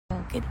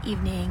good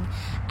evening,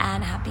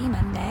 and happy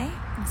Monday.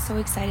 I'm so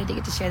excited to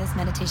get to share this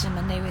Meditation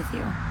Monday with you.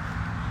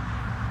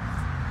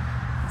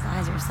 His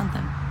eyes are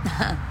something.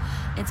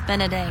 It's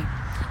been a day.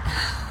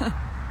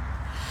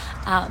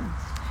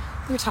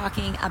 We were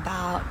talking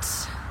about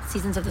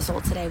seasons of the soul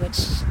today, which,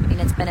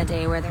 it's been a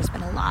day where there's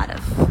been a lot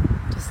of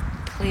just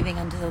cleaving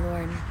unto the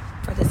Lord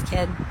for this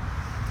kid.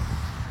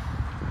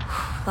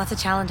 Lots of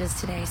challenges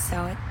today,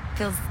 so it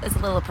feels it's a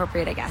little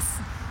appropriate, I guess.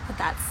 But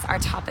that's our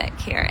topic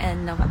here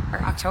in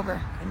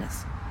October.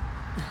 Goodness.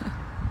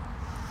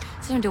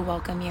 So I wanted to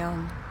welcome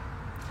you.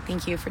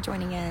 Thank you for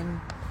joining in.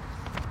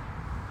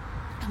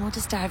 And we'll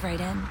just dive right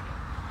in.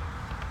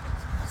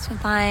 So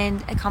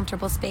find a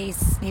comfortable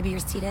space. Maybe you're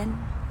seated.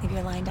 Maybe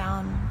you're lying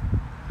down.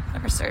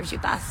 Whatever serves you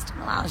best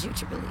and allows you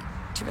to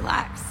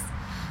relax,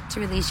 to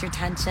release your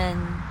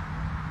tension,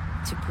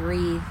 to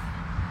breathe,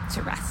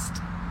 to rest.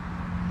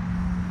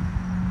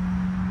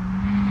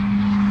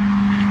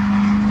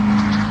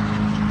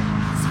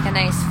 Take a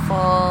nice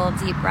full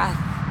deep breath.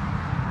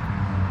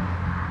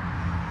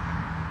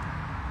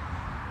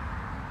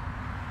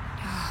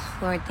 Oh,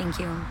 Lord, thank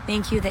you.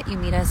 Thank you that you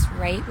meet us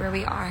right where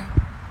we are,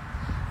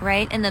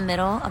 right in the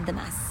middle of the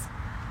mess.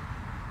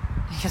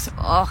 Because,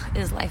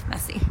 is life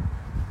messy?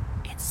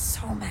 It's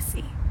so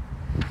messy.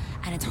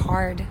 And it's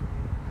hard.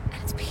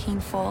 And it's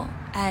painful.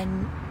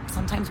 And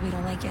sometimes we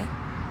don't like it.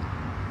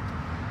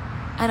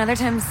 And other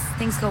times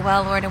things go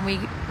well, Lord, and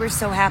we're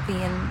so happy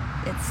and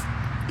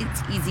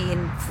it's easy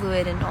and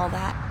fluid and all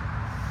that.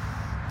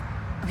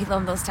 We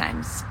love those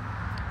times.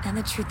 And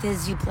the truth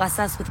is, you bless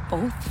us with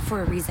both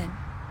for a reason.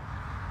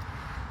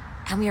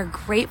 And we are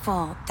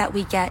grateful that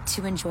we get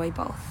to enjoy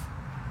both.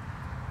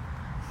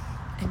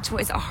 Enjoy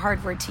is a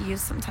hard word to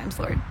use sometimes,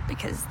 Lord,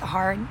 because the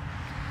hard's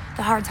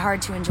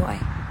hard to enjoy.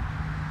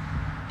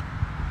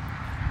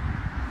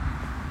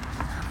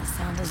 The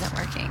sound isn't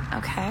working.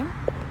 Okay.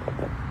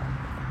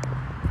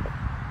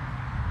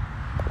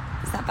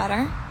 Is that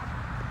better?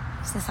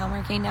 Is the sound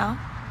working now?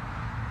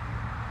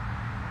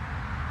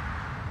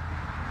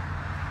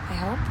 I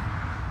hope.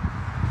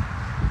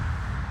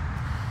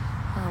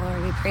 Oh,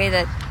 Lord, we pray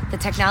that the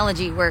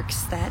technology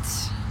works,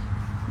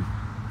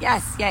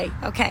 yes, yay,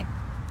 okay.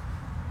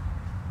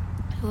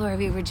 Lord,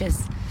 we're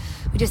just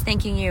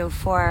thanking you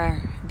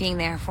for being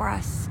there for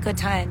us. Good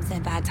times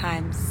and bad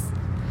times.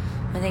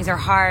 When things are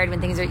hard, when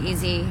things are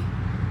easy.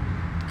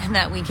 And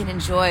that we can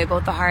enjoy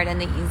both the hard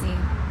and the easy.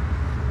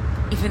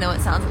 Even though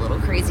it sounds a little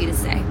crazy to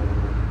say.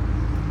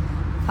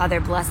 Father,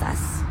 bless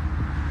us.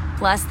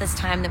 Bless this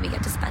time that we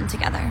get to spend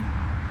together.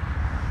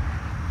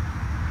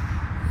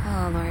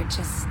 Oh, Lord,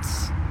 just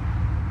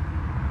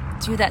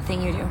do that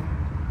thing you do.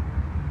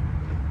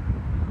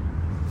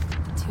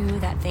 Do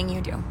that thing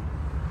you do.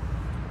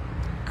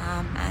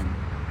 Amen.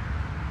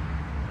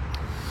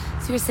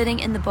 So we're sitting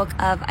in the book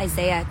of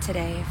Isaiah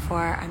today for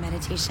our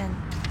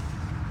meditation.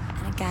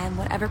 And again,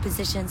 whatever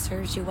position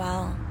serves you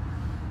well,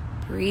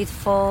 breathe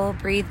full,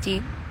 breathe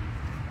deep,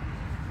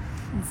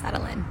 and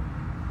settle in.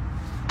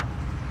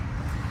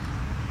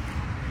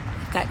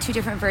 We've got two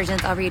different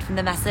versions. I'll read from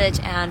the Message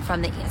and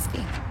from the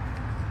ESV.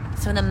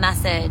 So in the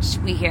Message,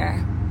 we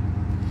hear,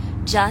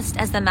 just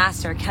as the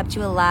Master kept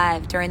you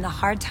alive during the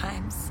hard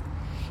times,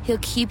 He'll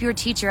keep your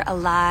teacher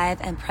alive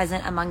and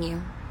present among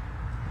you.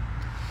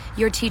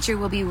 Your teacher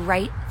will be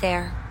right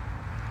there,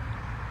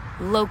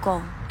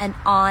 local and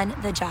on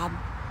the job,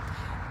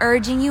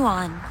 urging you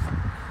on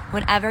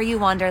whenever you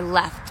wander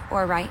left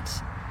or right.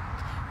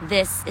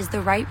 This is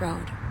the right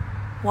road.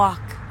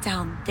 Walk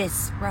down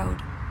this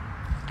road.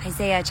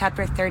 Isaiah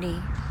chapter 30,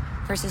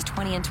 verses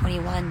 20 and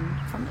 21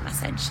 from the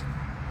Message.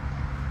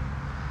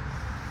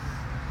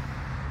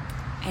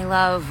 I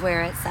love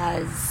where it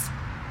says,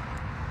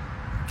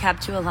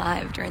 kept you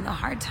alive during the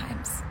hard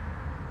times,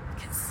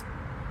 because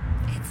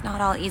it's not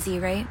all easy,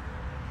 right?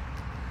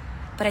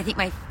 But I think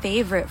my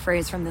favorite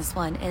phrase from this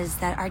one is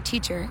that our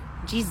teacher,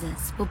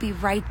 Jesus, will be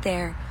right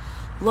there,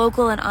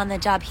 local and on the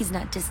job. He's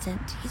not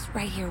distant. He's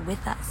right here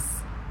with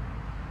us.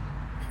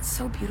 It's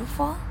so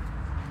beautiful.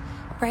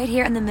 Right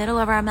here in the middle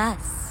of our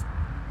mess.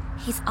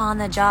 He's on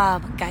the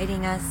job,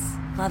 guiding us,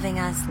 loving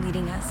us,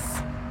 leading us.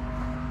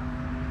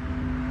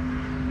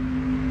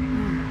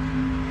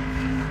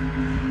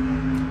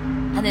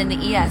 And in the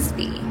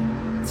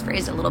ESV, it's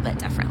phrased a little bit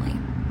differently.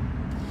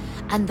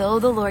 And though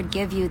the Lord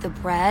give you the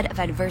bread of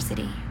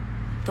adversity,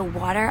 the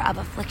water of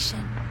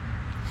affliction,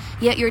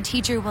 yet your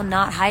teacher will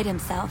not hide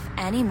himself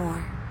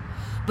anymore.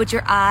 But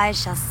your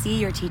eyes shall see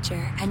your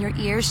teacher, and your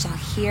ears shall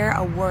hear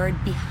a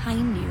word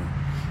behind you,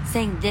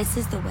 saying, this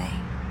is the way,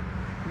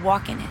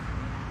 walk in it.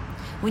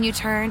 When you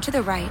turn to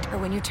the right or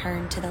when you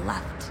turn to the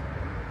left.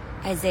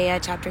 Isaiah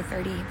chapter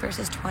 30,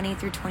 verses 20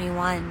 through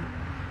 21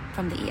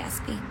 from the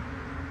ESV.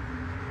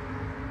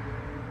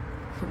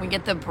 We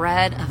get the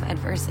bread of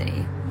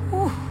adversity.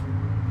 Whew.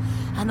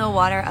 And the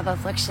water of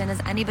affliction.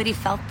 Has anybody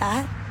felt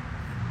that?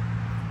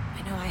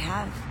 I know I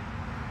have.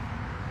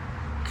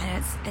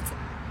 And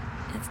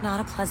it's not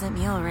a pleasant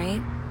meal,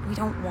 right? We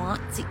don't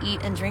want to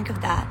eat and drink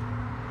of that.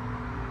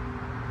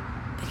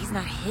 But He's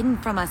not hidden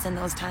from us in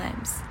those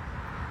times.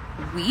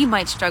 we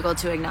might struggle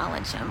to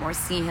acknowledge him or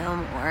see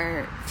him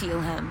or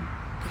feel him,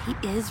 but he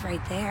is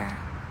right there.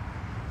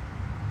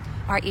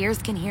 Our ears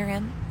can hear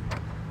him.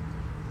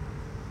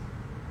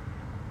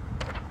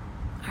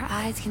 Our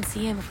eyes can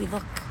see him if we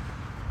look.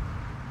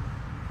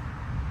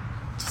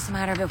 Just a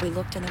matter of if we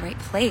looked in the right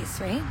place,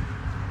 right?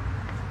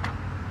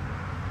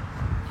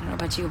 I don't know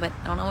about you, but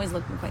I don't always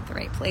look in quite the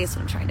right place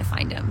when I'm trying to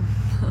find him.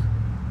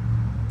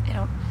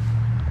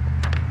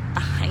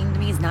 Behind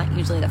me is not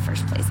usually the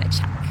first place I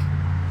check.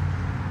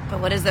 But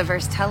what does the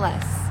verse tell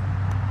us?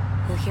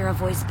 You'll hear a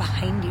voice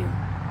behind you.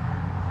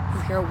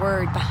 You'll hear a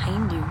word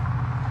behind you.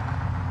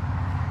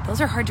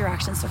 Those are hard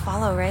directions to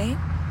follow, right?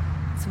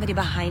 Somebody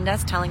behind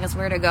us telling us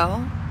where to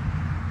go.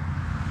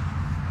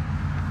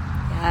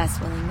 Yes,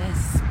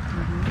 willingness.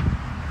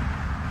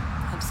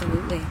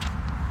 Absolutely.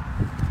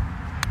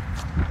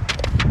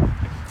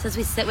 So as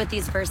we sit with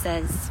these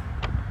verses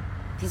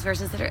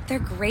that they're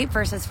great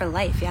verses for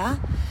life, yeah?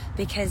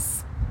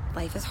 Because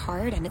life is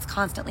hard and it's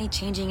constantly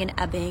changing and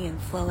ebbing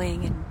and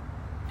flowing, and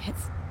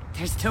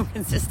there's no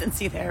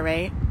consistency there,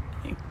 right?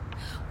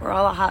 We're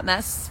all a hot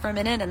mess for a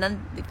minute, and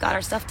then we've got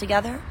our stuff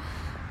together,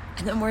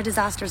 and then we're a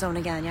disaster zone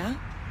again, yeah?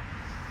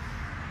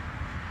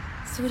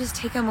 So we'll just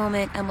take a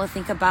moment and we'll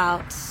think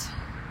about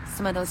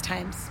some of those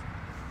times.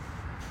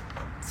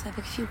 So I have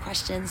a few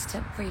questions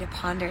for you to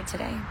ponder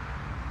today.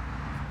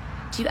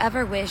 Do you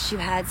ever wish you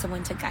had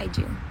someone to guide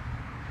you?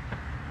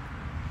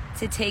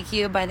 To take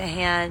you by the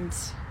hand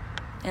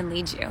and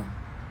lead you?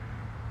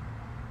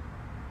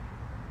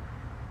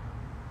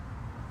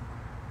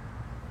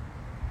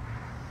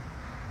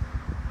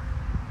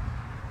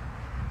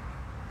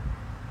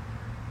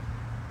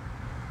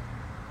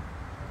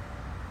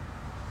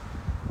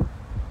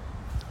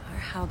 Or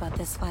how about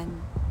this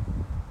one?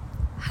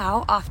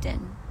 How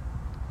often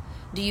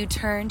do you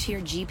turn to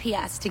your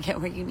GPS to get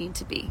where you need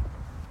to be?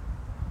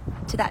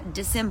 To that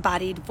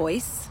disembodied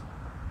voice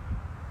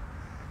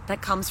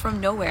that comes from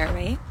nowhere,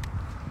 right?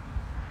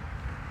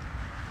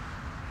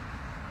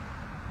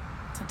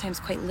 Sometimes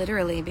quite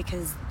literally,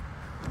 because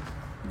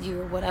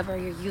whatever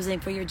you're using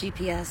for your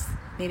GPS,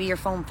 maybe your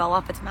phone fell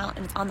off its mount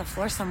and it's on the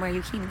floor somewhere.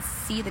 You can't even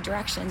see the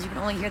directions. You can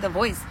only hear the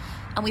voice,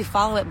 and we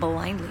follow it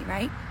blindly,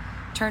 right?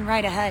 Turn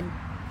right ahead.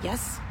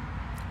 Yes,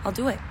 I'll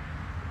do it.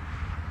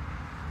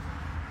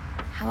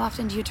 How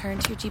often do you turn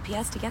to your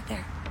GPS to get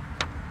there?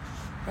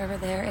 Wherever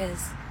there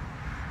is.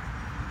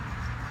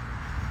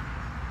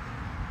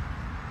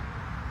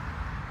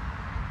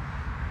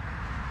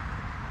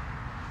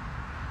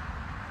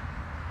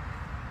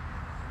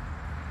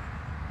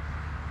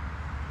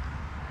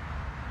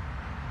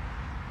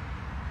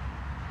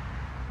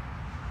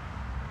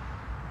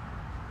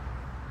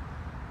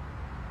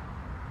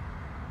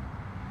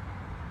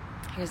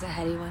 Here's a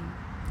heady one.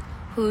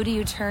 Who do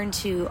you turn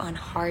to on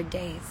hard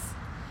days?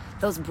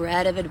 Those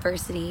bread of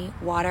adversity,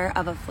 water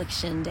of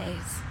affliction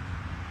days.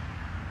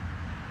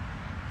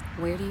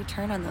 Where do you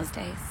turn on those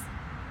days?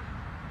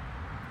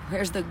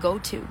 Where's the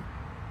go-to?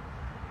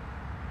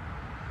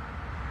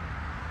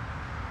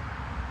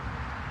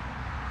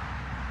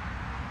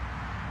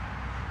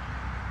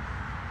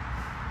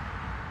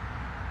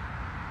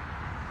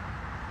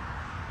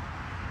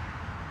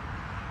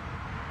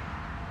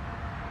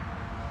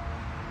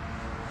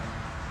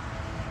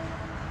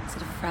 Is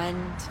it a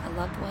friend, a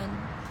loved one?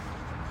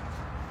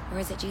 Or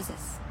is it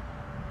Jesus?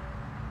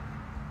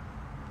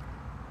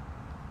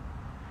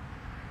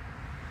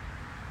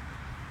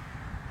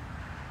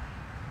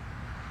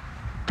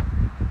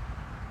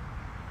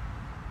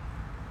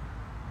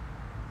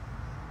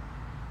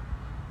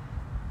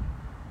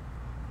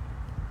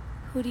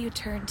 Who do you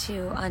turn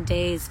to on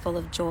days full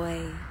of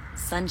joy,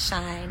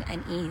 sunshine,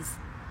 and ease?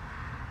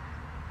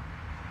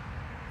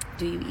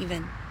 Do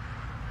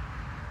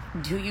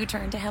you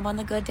turn to him on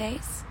the good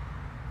days?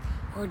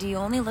 Or do you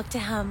only look to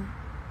him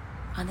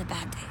on the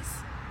bad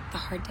days, the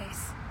hard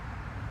days?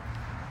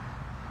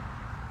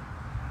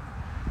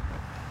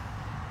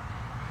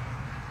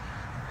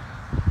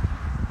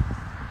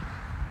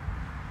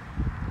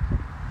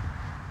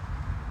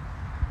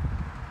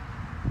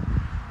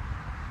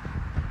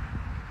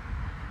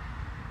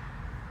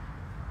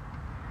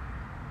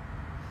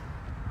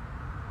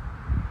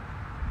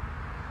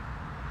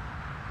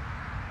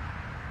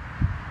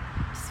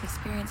 Just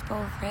experience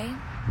both, right?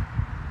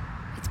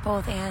 It's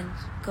both and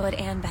good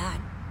and bad.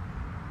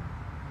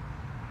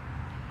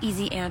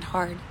 Easy and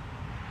hard.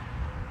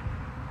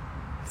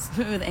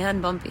 Smooth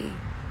and bumpy.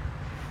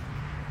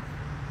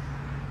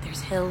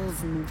 There's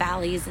hills and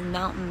valleys and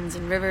mountains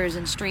and rivers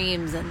and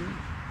streams and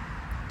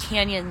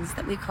canyons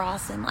that we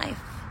cross in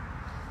life.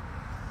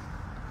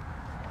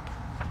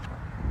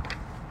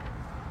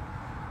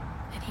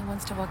 And he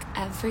wants to walk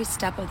every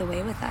step of the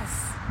way with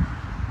us.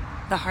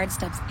 The hard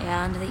steps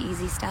and the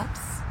easy steps.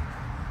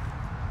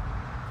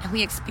 And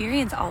we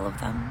experience all of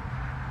them.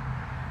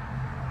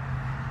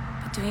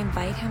 But do we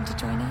invite him to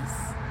join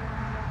us?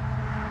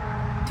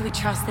 Do we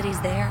trust that he's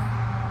there?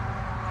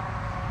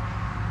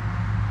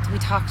 Do we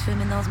talk to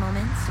him in those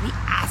moments? Do we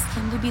ask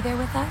him to be there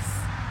with us?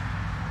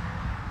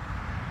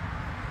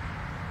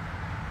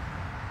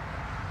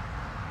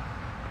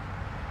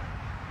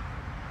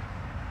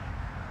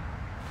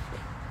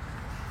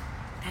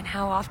 And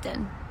how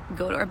often,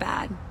 good or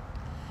bad,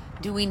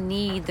 do we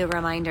need the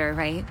reminder,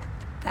 right?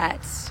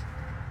 That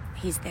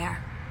he's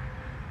there.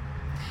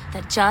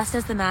 That just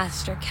as the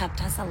Master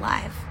kept us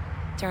alive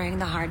during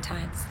the hard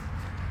times,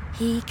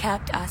 he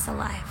kept us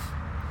alive.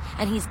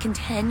 And he's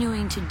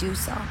continuing to do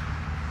so.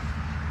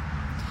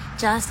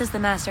 Just as the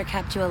Master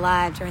kept you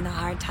alive during the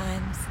hard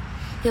times,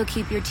 he'll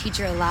keep your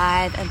teacher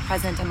alive and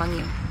present among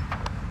you.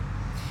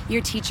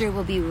 Your teacher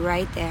will be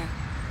right there,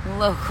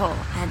 local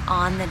and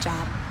on the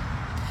job,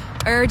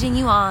 urging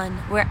you on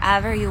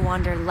wherever you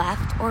wander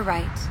left or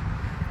right.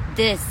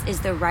 This is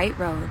the right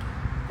road.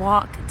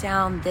 Walk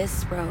down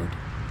this road.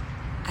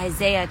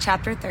 Isaiah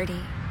chapter 30,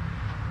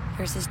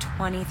 verses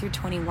 20 through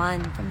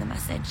 21 from the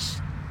Message.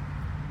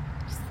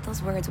 Just let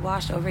those words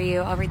wash over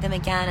you. I'll read them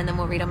again, and then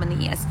we'll read them in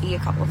the ESV a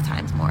couple of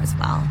times more as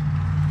well.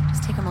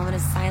 Just take a moment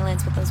of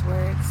silence with those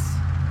words.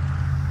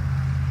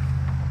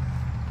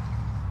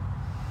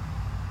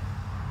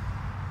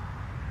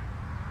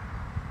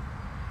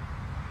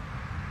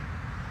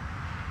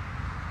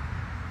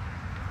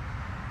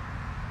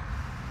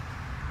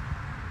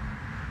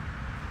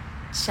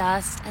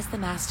 Just as the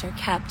Master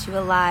kept you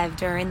alive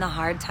during the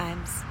hard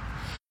times,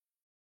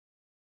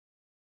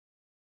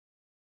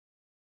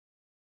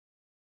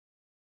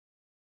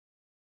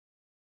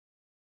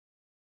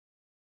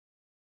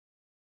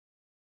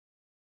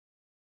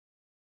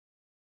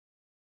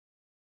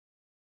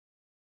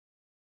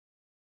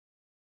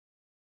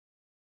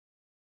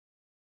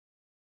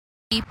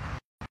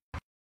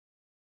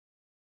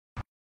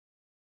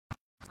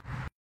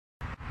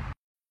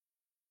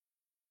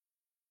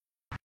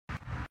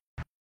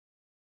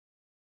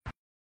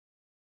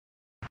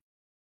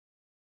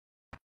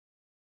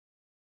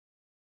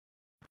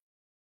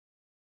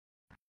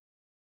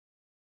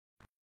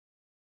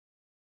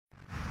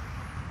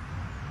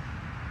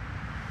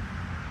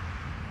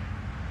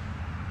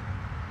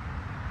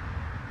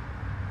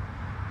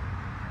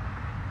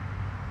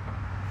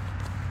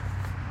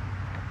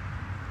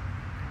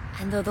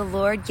 and though the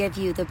Lord give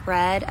you the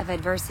bread of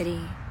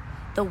adversity,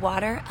 the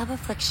water of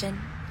affliction,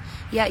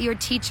 yet your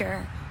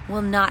teacher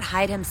will not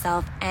hide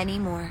himself any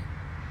more.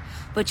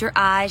 But your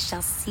eyes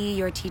shall see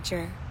your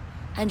teacher,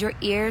 and your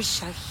ears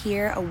shall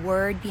hear a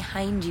word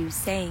behind you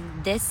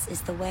saying, "This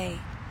is the way,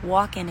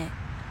 walk in it."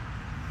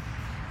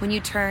 When you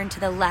turn to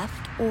the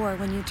left or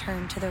when you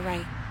turn to the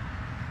right.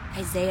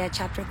 Isaiah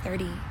chapter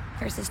 30,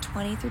 verses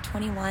 20 through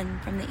 21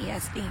 from the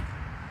ESV.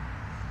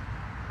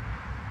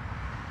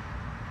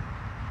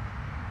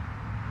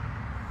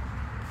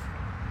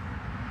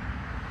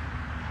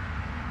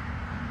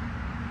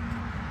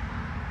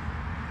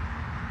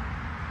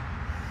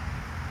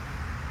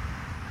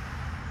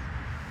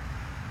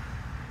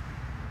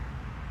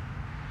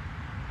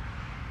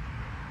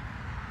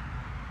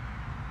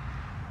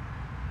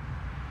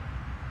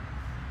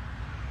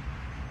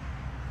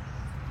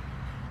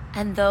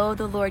 And though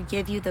the Lord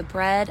give you the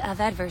bread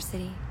of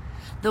adversity,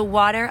 the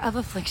water of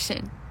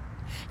affliction,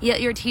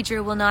 yet your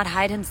teacher will not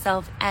hide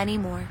himself any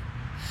more.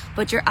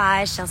 But your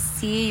eyes shall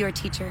see your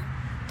teacher,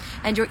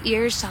 and your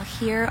ears shall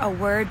hear a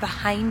word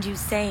behind you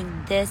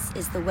saying, "This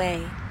is the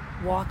way,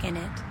 walk in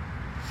it."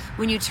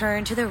 When you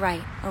turn to the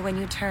right or when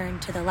you turn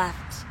to the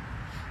left.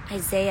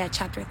 Isaiah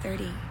chapter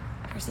 30,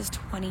 verses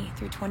 20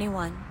 through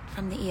 21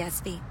 from the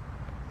ESV.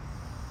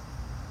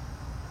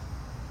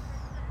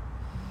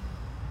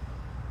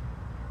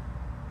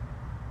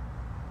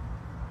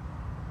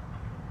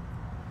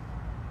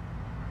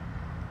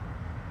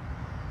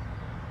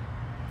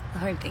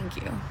 Lord, thank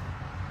you.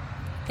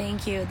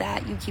 Thank you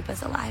that you keep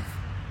us alive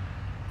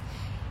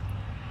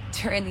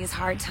during these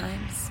hard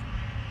times.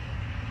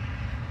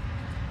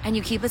 And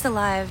you keep us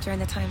alive during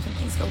the times when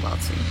things go well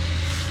too.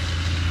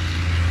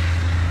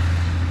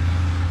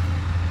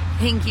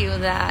 Thank you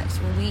that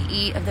when we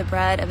eat of the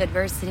bread of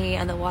adversity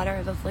and the water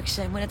of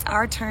affliction, when it's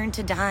our turn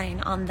to dine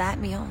on that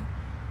meal,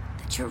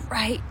 that you're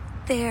right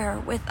there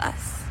with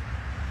us,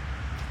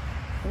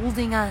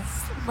 holding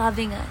us,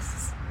 loving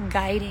us,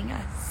 guiding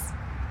us.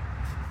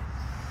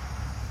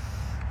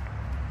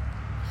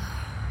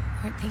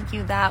 Lord, thank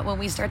you that when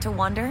we start to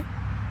wander,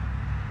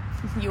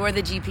 you're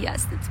the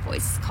GPS that's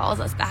voice calls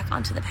us back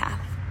onto the path.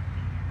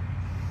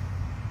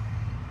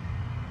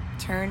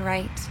 Turn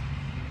right,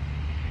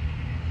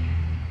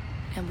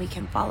 and we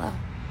can follow.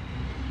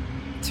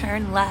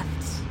 Turn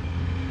left,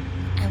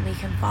 and we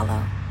can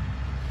follow.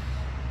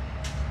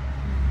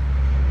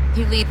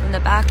 You lead from the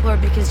back, Lord,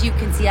 because you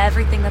can see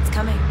everything that's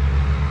coming.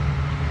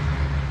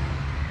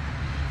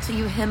 So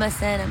you hem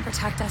us in and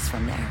protect us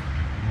from there.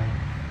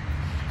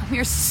 We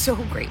are so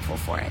grateful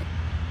for it.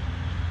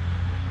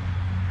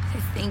 I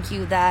thank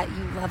you that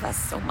you love us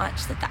so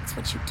much that that's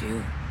what you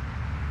do.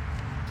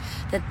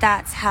 That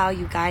that's how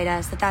you guide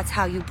us, that that's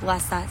how you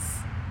bless us.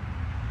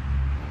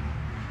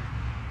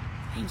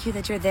 Thank you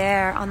that you're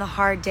there on the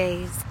hard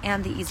days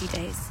and the easy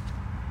days,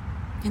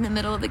 in the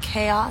middle of the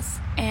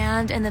chaos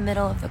and in the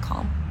middle of the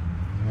calm.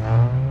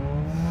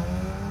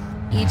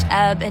 Each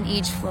ebb and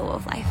each flow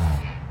of life.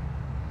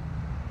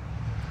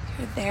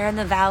 You're there in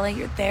the valley,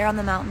 you're there on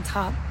the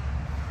mountaintop.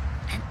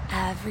 And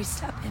every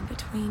step in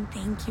between.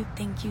 Thank you,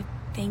 thank you,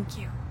 thank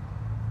you.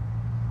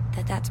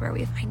 That's where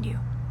we find you.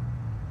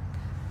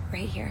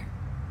 Right here.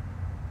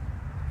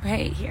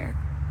 Right here.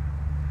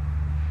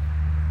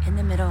 In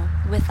the middle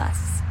with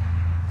us.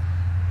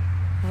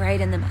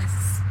 Right in the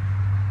mess.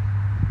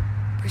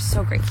 We're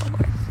so grateful,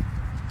 Lord.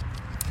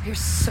 We're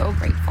so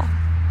grateful.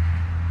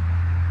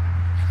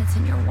 And it's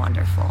in your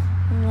wonderful,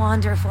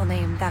 wonderful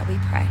name that we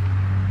pray.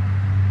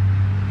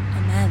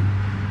 Amen.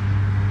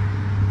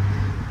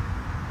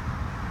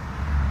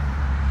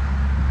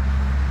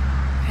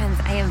 Friends,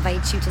 I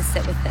invite you to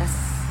sit with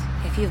this.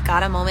 If you've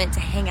got a moment to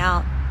hang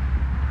out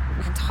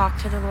and talk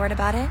to the Lord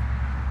about it,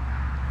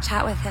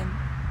 chat with him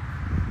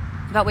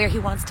about where he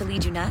wants to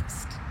lead you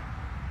next,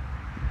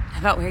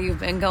 about where you've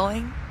been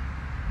going,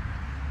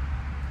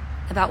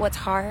 about what's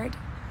hard,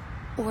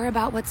 or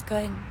about what's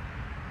good.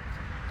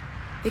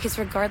 Because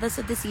regardless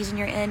of the season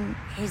you're in,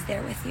 he's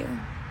there with you.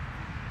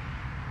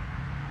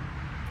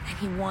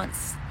 And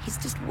he's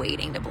just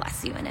waiting to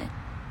bless you in it.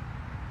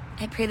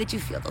 I pray that you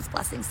feel those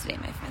blessings today,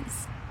 my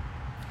friends.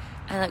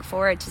 I look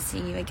forward to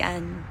seeing you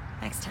again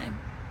next time.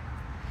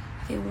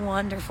 Have a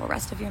wonderful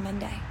rest of your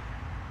Monday,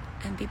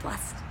 and be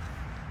blessed.